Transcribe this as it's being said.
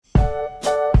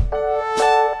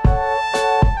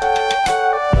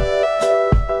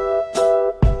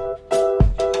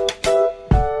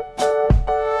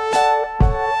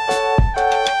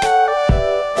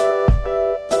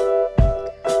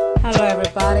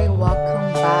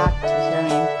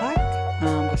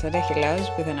Alexandra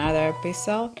Hilaus with another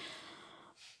episode.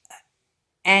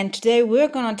 And today we're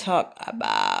going to talk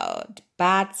about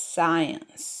bad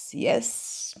science.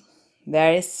 Yes,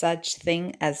 there is such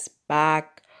thing as bad,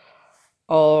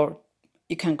 or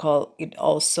you can call it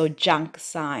also junk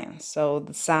science. So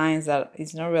the science that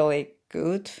is not really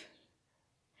good.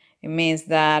 It means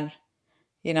that,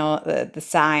 the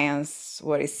science,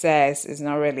 what it says, is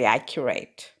not really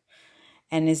accurate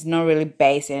and is not really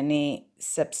based on any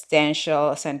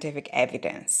substantial scientific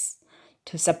evidence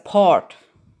to support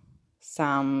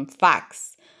some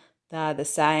facts that the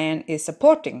science is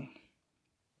supporting.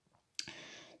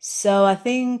 So I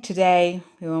think today,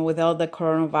 with all the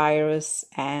coronavirus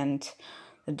and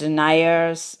the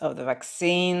deniers of the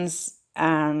vaccines,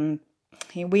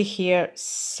 we hear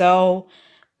so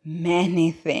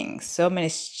many things, so many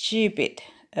stupid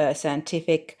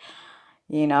scientific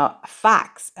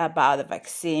facts about the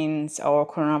vaccines or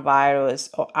coronavirus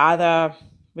or other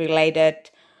related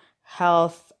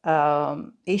health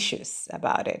issues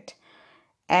about it.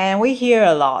 And we hear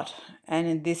a lot,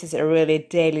 and this is a really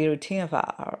daily routine of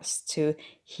ours to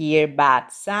hear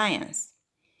bad science.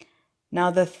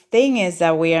 Now, the thing is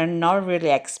that we are not really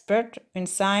expert in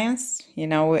science,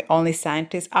 we only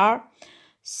scientists are.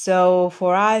 So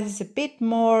for us, it's a bit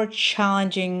more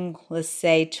challenging, let's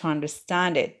say, to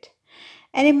understand it.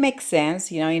 And it makes sense,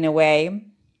 in a way.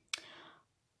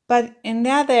 But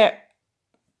another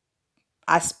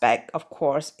aspect, of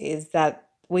course, is that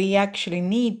we actually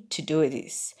need to do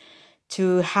this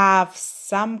to have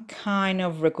some kind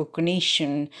of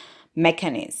recognition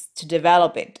mechanism to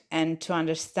develop it and to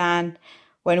understand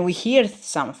when we hear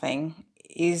something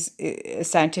is a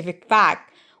scientific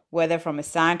fact, whether from a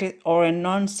scientist or a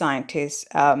non-scientist,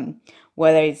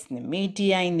 whether it's in the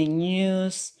media, in the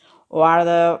news, or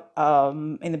other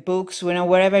in the books,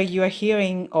 wherever you are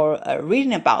hearing or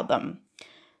reading about them.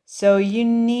 So you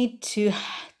need to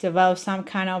develop some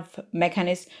kind of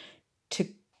mechanism to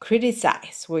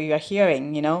criticize what you are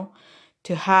hearing,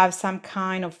 to have some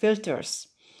kind of filters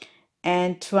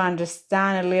and to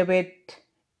understand a little bit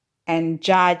and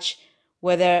judge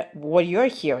whether what you're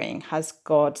hearing has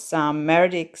got some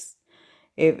merits,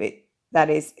 that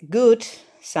is good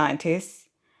science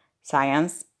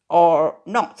or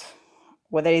not,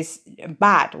 whether it's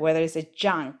bad, whether it's a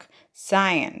junk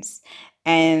science.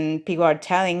 And people are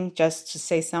telling just to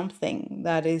say something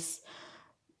that is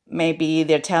maybe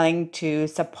they're telling to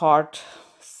support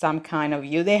some kind of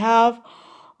view they have,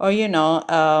 or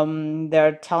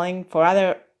they're telling for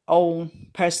other own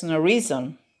personal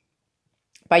reason,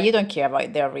 but you don't care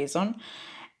about their reason.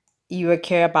 You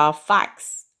care about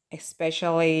facts,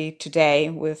 especially today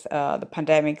with the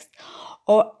pandemics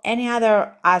or any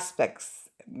other aspects,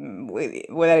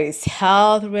 whether it's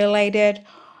health related,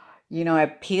 a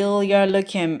pill you're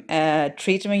looking,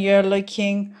 treatment you're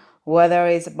looking, whether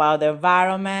it's about the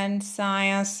environment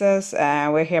sciences,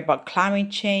 we hear about climate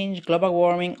change, global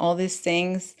warming, all these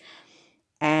things.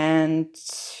 And,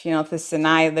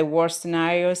 the worst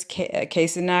scenarios,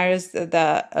 case scenarios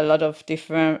that a lot of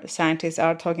different scientists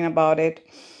are talking about it.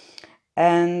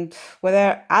 And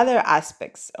whether other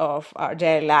aspects of our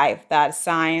daily life that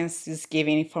science is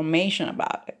giving information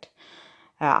about it.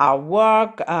 Our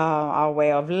work, our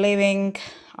way of living,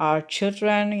 our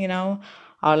children,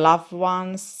 our loved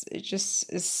ones. It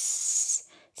just is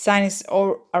science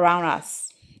all around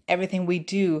us. Everything we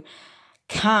do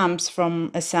comes from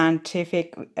a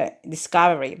scientific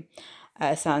discovery,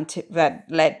 that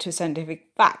led to scientific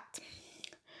fact.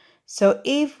 So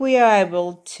if we are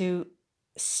able to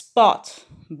spot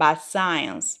bad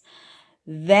science,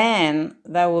 then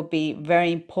that will be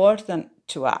very important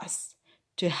to us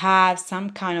to have some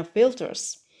kind of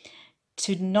filters,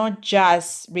 to not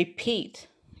just repeat,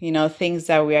 things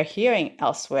that we are hearing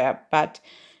elsewhere, but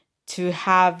to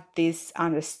have this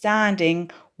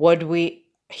understanding what we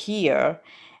hear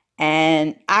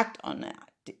and act on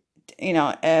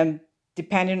it,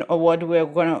 depending on what we're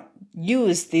going to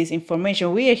use this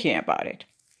information we are hearing about it.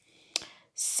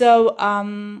 So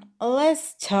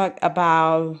let's talk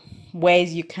about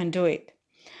ways you can do it.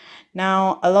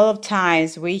 Now, a lot of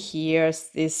times we hear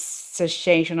these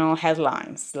sensational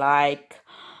headlines like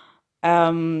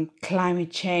climate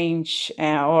change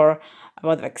or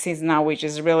about the vaccines now, which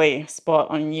is really spot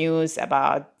on news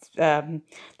about the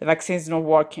vaccines not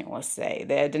working, let's say.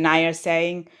 The deniers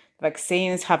saying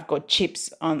vaccines have got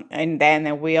chips on, and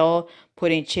then we'll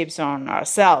putting chips on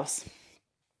ourselves.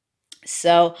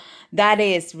 So that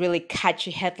is really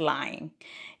catchy headline,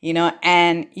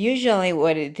 and usually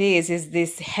what it is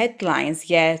these headlines,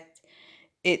 yet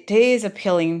it is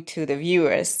appealing to the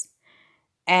viewers.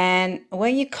 And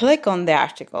when you click on the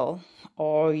article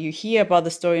or you hear about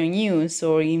the story on news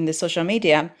or in the social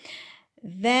media,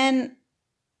 then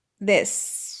the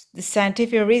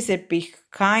scientific reason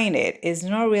behind it is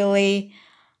not really,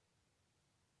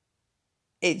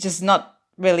 it's just not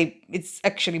really, it's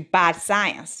actually bad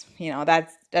science,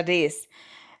 that is.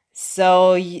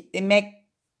 So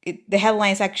the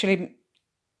headlines actually,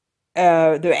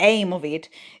 the aim of it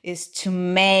is to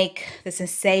make the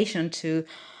sensation to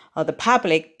the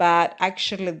public, but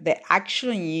actually the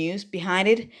actual news behind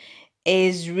it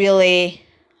is really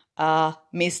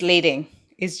misleading.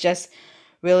 It's just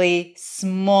really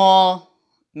small,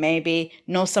 maybe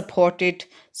no supported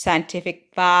scientific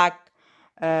fact,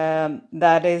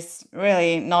 that is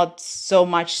really not so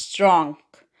much strong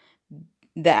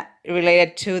that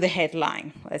related to the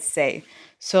headline, let's say.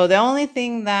 So the only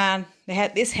thing that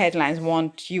these headlines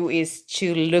want you is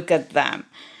to look at them,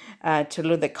 to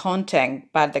look at the content,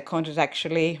 but the content is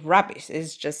actually rubbish.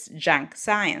 It's just junk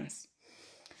science.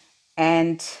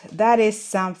 And that is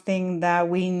something that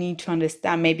we need to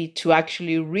understand, maybe to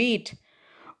actually read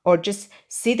or just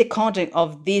see the content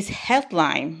of this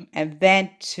headline, and then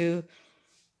to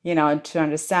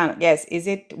understand, yes, is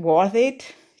it worth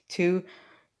it to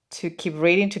keep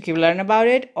reading, to keep learning about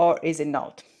it, or is it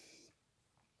not?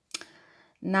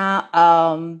 Now,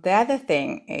 the other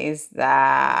thing is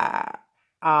that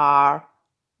are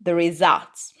the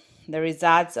results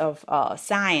of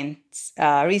science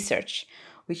research,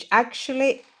 which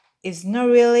actually is not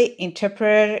really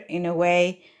interpreted in a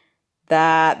way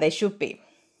that they should be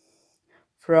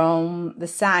from the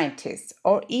scientists,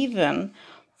 or even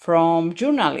from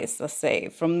journalists, let's say,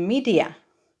 from media.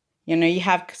 You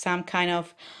have some kind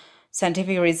of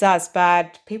scientific results,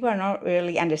 but people are not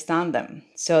really understand them.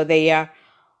 So they are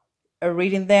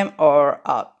reading them or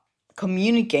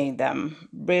communicating them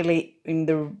really in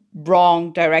the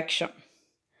wrong direction.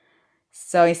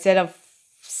 So instead of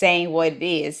saying what it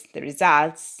is, the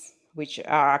results, which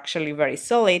are actually very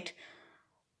solid,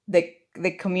 they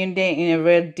communicate in a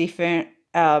very different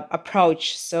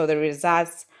approach. So the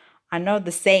results are not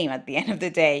the same at the end of the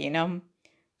day,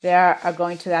 they are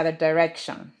going to the other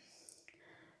direction.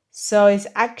 So it's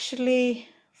actually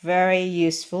very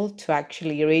useful to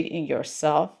actually read in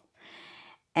yourself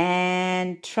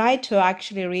and try to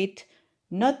actually read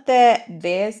not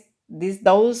those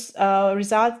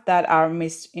results that are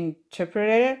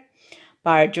misinterpreted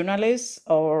by journalists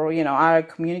or our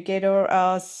communicator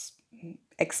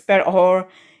expert, or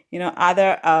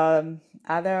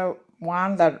other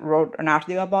one that wrote an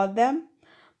article about them,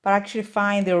 but actually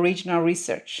find the original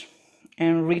research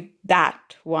and read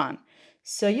that one,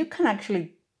 so you can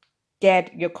actually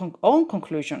get your own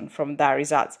conclusion from that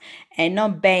results, and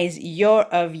not base your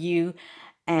view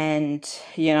and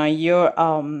your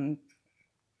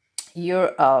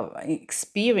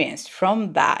experience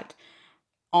from that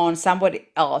on somebody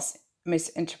else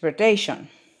misinterpretation,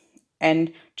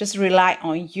 and just rely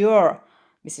on your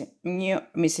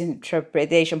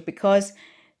misinterpretation, because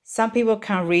some people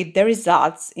can read the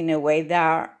results in a way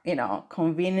that are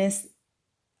convenience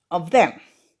of them.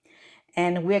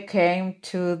 And we came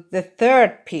to the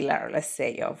third pillar, let's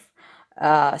say, of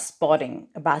spotting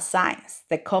about science,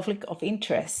 the conflict of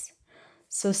interest.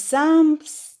 So some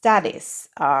studies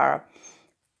are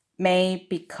made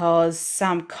because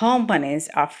some companies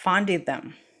are funding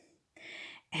them.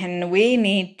 And we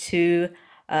need to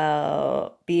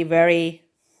be very,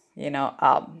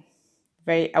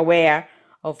 very aware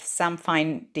of some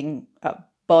funding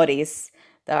bodies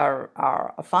that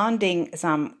are funding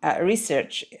some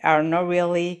research are not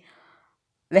really,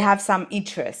 they have some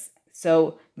interest.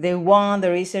 So they want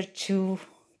the research to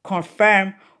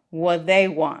confirm what they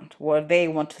want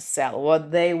to sell,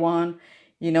 what they want,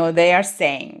 they are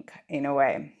saying in a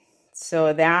way.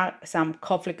 So there are some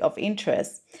conflict of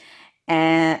interest,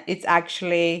 and it's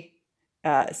actually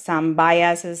some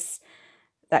biases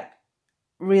that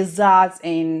results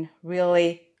in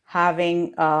really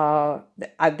having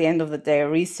at the end of the day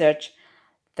research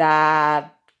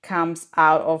that comes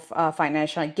out of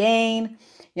financial gain,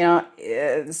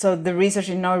 so the research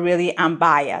is not really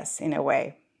unbiased in a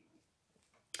way,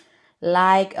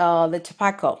 like the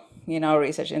tobacco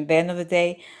research. At the end of the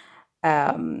day,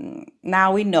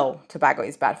 now we know tobacco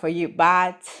is bad for you,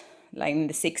 but like in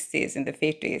the 60s, in the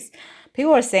 50s,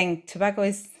 people were saying tobacco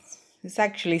is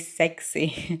actually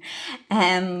sexy.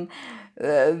 And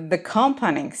the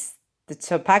companies, the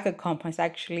tobacco companies,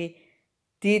 actually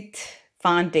did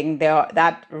funding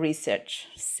that research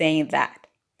saying that.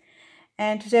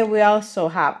 And today we also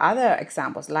have other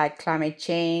examples like climate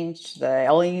change. The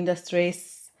oil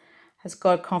industries has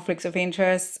got conflicts of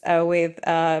interest with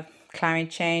climate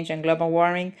change and global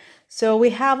warming. So we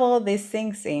have all these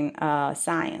things in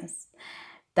science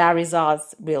that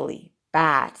results really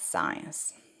bad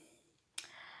science.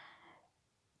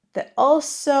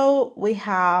 Also, we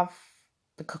have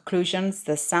the conclusions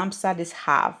that some studies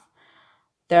have.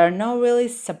 They're not really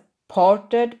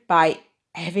supported by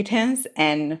evidence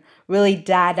and really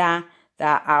data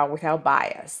that are without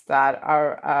bias, that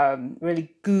are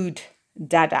really good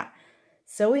data.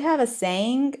 So we have a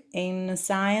saying in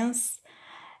science,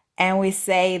 and we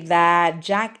say that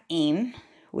junk in,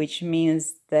 which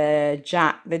means the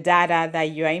data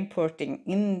that you are importing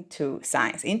into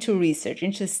science, into research,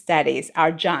 into studies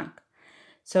are junk.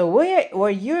 So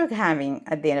what you're having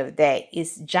at the end of the day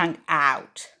is junk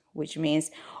out, which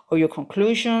means all your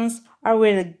conclusions are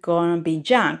really going to be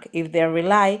junk if they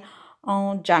rely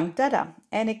on junk data.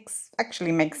 And it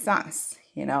actually makes sense,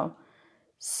 you know.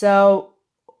 So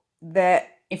the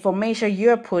information you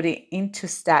are putting into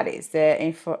studies, the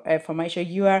information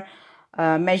you are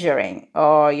measuring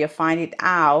or you find it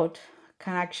out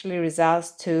can actually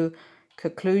result to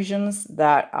conclusions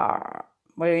that are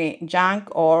really junk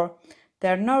or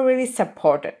they're not really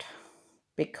supported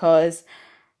because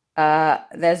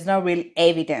there's no real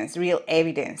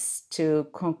evidence to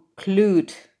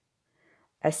conclude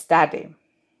a study.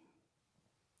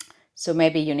 So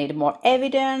maybe you need more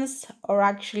evidence or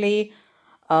actually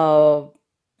a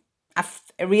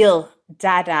real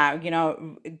data,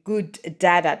 good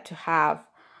data to have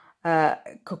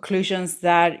conclusions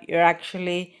that you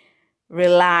actually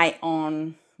rely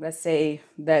on, let's say,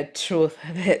 the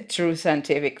true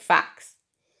scientific facts.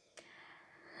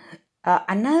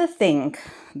 Another thing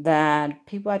that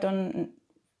people don't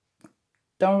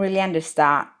really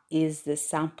understand is the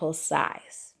sample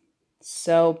size.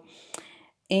 So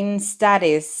in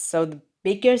studies, so the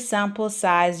bigger sample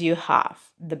size you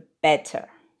have, the better.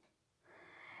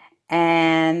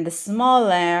 And the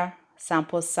smaller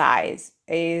sample size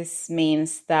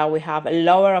means that we have a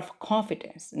lower of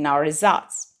confidence in our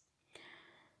results.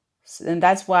 And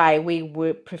that's why we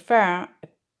would prefer a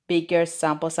bigger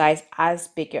sample size, as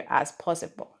bigger as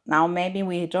possible. Now, maybe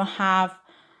we don't have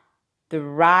the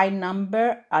right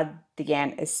number at the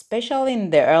end, especially in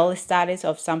the early studies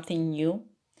of something new.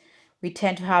 We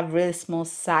tend to have really small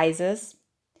sizes.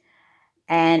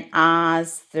 And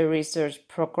as the research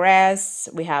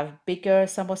progresses, we have bigger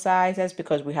sample sizes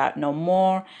because we have no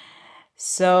more.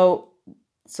 So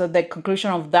the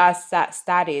conclusion of that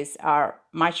studies are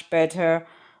much better,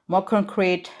 more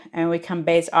concrete, and we can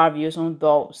base our views on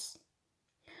those.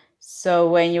 So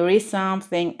when you read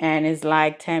something and it's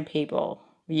like 10 people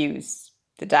use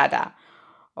the data,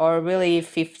 or really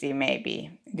 50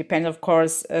 maybe, it depends, of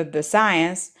course, the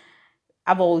science,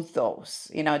 avoid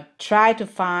those. Try to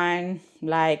find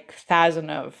like thousand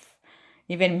of,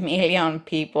 even million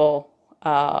people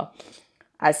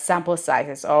as sample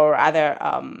sizes, or other,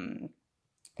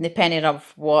 depending on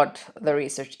what the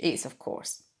research is, of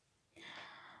course.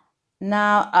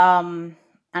 Now,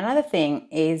 another thing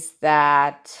is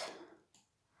that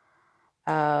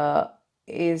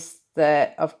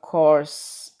of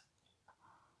course,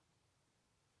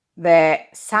 the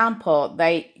sample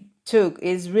they took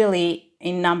is really,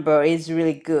 in number, is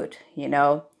really good,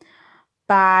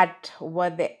 but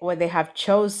what they have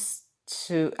chose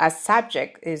to as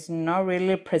subject is not really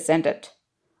represented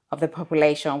of the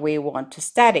population we want to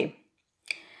study.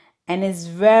 And it's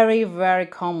very, very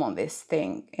common, this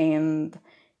thing in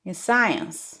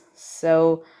science.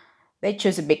 So they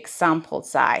choose a big sample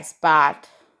size, but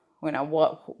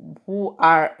who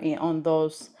are on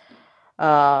those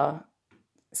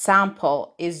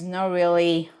sample is not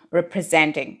really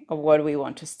representing of what we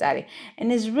want to study.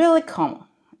 And it's really common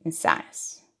in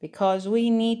science because we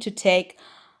need to take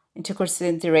into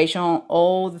consideration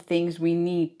all the things we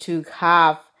need to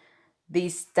have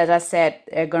this data set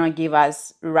are going to give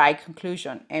us right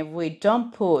conclusion. If we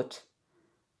don't put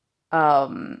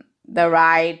the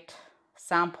right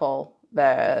sample,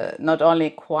 the not only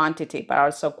quantity but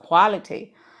also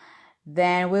quality,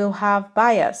 then we'll have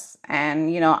bias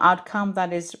and outcome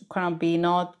that is going to be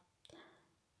not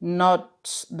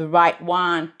the right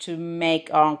one to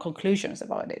make our own conclusions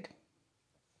about it.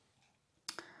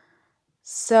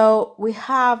 So we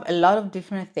have a lot of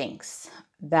different things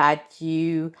that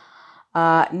you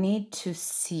need to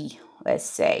see, let's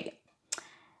say.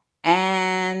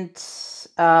 And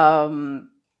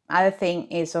other thing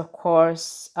is, of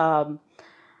course, and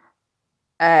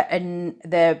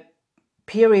the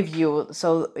peer review.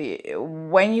 So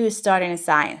when you start in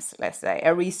science, let's say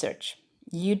a research,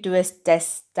 you do a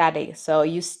test study. So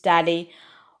you study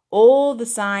all the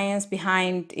science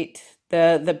behind it,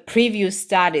 the previous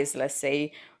studies, let's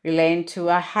say, relating to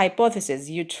a hypothesis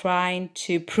you're trying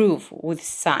to prove with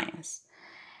science.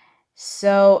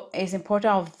 So it's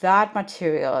important of that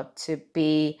material to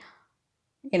be,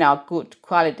 good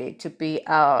quality, to be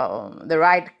the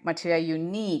right material you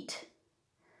need,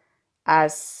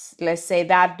 as let's say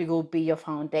that will be your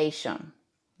foundation,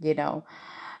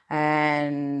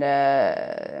 and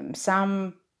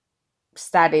some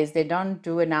studies, they don't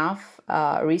do enough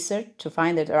research to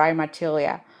find the right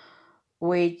material,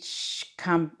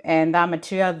 and that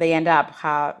material they end up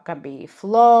can be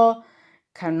flawed,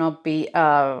 cannot be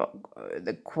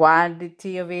the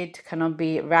quantity of it cannot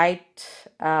be right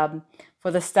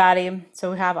for the study.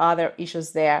 So we have other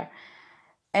issues there,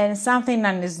 and something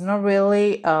that is not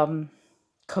really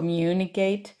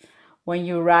communicate when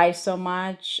you write so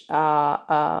much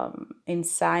in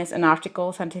science,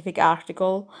 scientific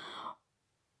article.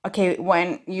 Okay,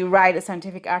 when you write a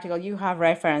scientific article, you have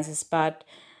references, but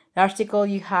the article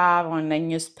you have on a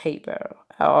newspaper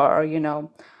or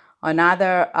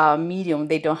another medium,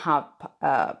 they don't have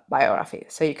biography,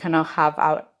 so you cannot have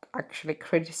actually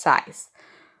criticize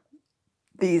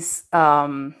this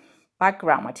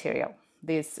background material,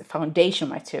 this foundation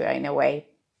material in a way.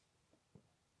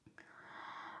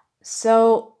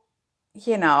 So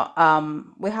we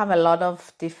have a lot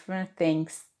of different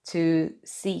things to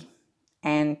see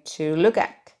and to look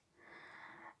at.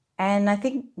 And I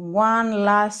think one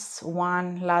last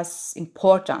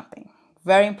important thing,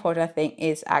 very important thing,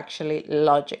 is actually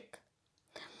logic.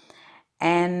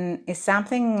 And it's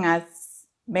something as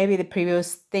maybe the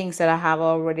previous things that I have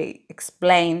already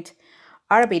explained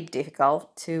are a bit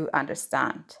difficult to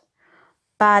understand.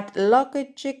 But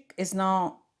logic is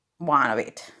not one of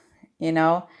it.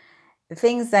 The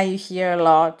things that you hear a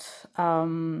lot,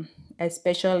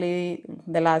 especially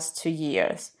the last 2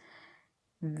 years,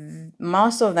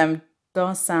 most of them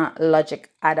don't sound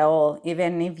logic at all.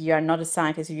 Even if you are not a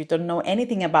scientist, you don't know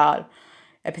anything about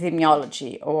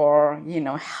epidemiology or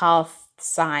health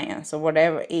science or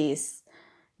whatever it is,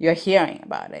 you're hearing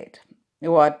about it,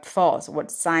 what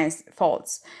science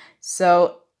false.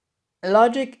 So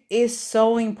logic is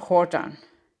so important,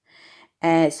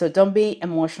 and so don't be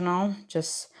emotional.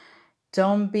 Just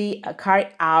don't be carried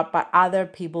out by other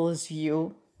people's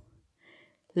view.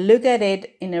 Look at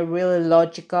it in a really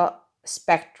logical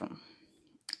spectrum.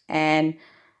 And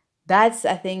that's,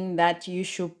 I think, that you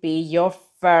should be your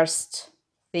first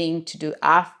thing to do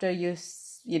after you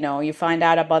find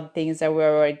out about things that we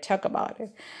already talked about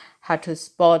it. How to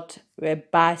spot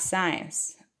bad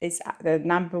science. It's the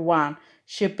number one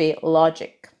should be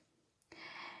logic.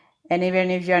 And even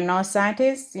if you're not a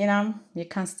scientist, you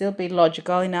can still be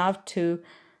logical enough to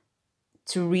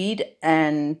read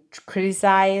and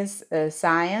criticize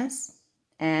science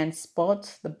and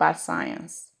spot the bad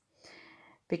science.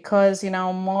 Because,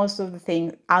 most of the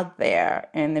things out there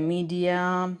in the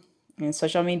media, in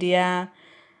social media,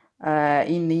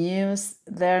 in the news,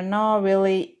 they're not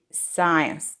really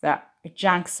science, they're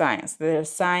junk science. They're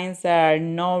science that are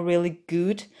not really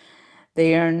good.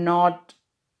 They are not,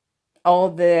 all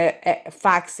the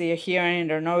facts you're hearing,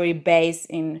 they're not really based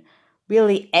in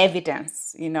really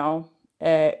evidence,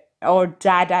 or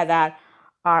data that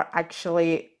are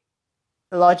actually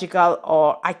logical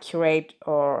or accurate,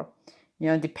 or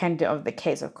depending on the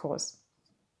case, of course.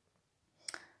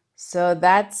 So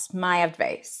that's my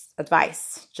advice.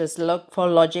 Just look for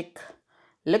logic,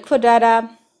 look for data,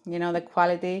 the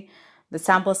quality, the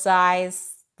sample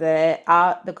size, the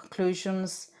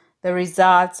conclusions, the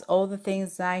results, all the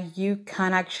things that you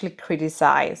can actually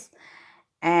criticize,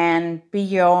 and be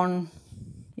your own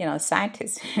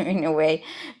scientist in a way,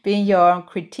 be your own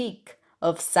critique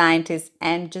of scientists,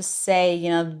 and just say,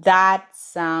 that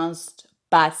sounds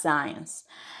bad science.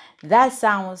 That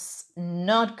sounds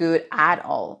not good at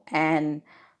all. And,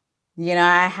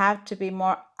 I have to be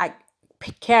more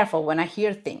careful when I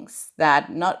hear things,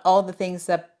 that not all the things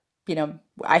that,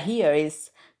 I hear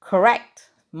is correct.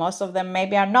 Most of them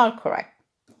maybe are not correct.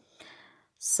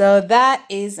 So that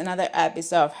is another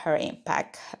episode of Her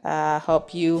Impact.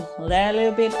 Hope you learn a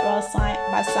little bit about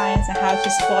science and how to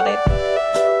spot it.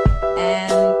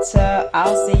 And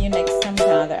I'll see you next time with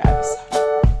another episode.